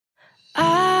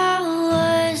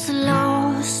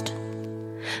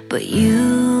but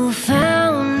you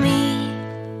found me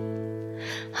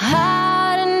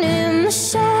hiding in the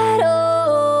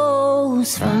shadows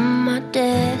from my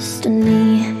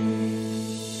destiny.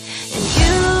 And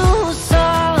you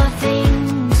saw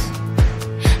things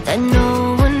that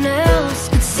no one else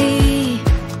could see.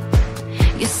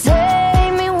 You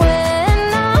saved me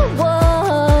when I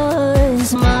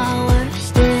was my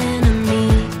worst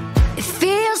enemy. It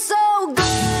feels so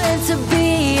good to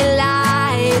be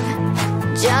alive,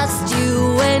 just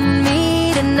you and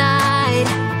me tonight.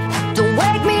 Don't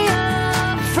wake me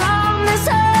up from this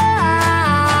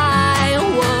high.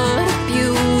 What a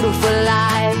beautiful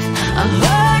life. I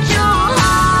heard your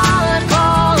heart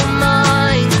call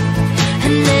mine,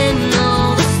 and then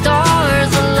all the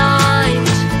stars aligned.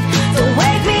 Don't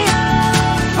wake me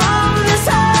up from this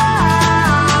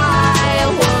high.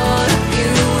 What a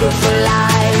beautiful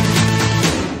life.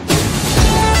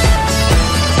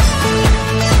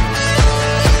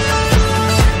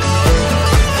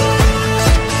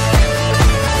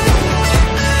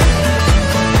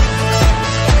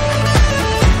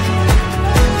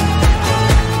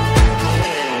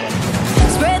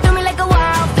 Spread through me like a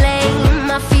wild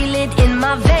flame. I feel it in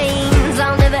my veins.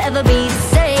 I'll never ever be the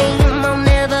same. I'll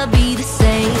never be the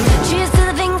same. Cheers to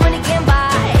the things when you can't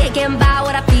buy. It can't buy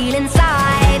what I feel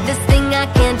inside. This thing I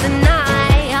can't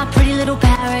deny. Our pretty little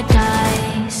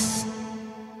paradise.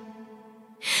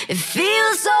 It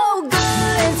feels so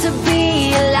good to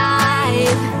be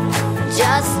alive,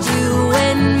 just you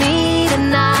and me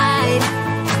tonight.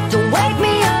 Don't wake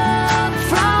me up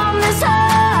from this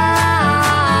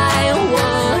high.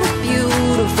 What a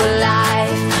beautiful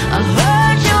life. I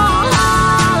heard your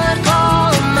heart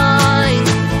call mine,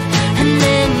 and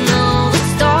then all the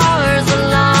stars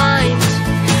aligned.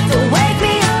 Don't wake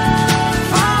me up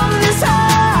from this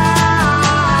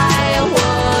high.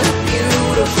 What a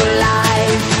beautiful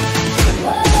life.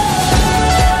 What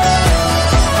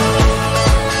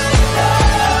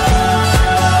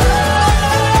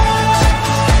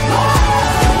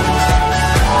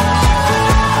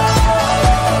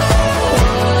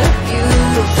a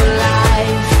beautiful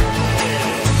life.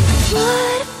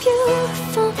 What a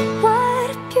beautiful, what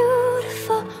a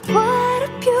beautiful, what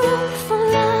a beautiful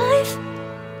life.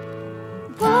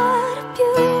 What a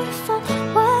beautiful,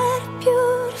 what a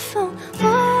beautiful,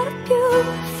 what a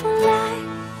beautiful life.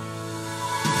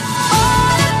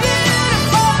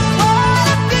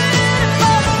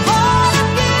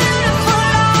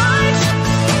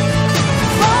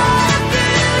 What a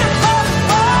beautiful,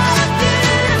 what a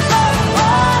beautiful,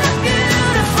 what a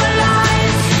beautiful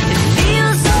life. It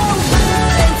feels so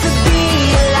good to be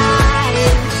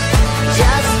alive,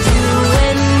 just you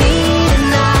and me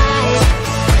tonight.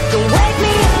 Don't wake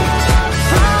me up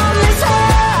from this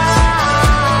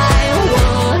high.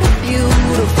 What a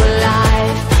beautiful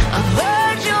life. I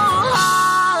heard your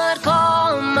heart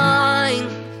call mine,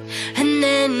 and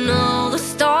then all the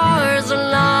stars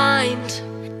aligned.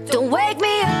 Don't wake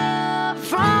me up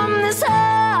from this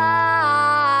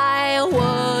high.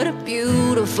 What a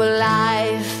beautiful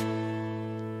life.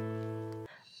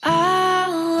 I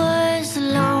was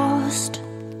lost,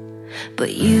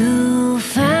 but you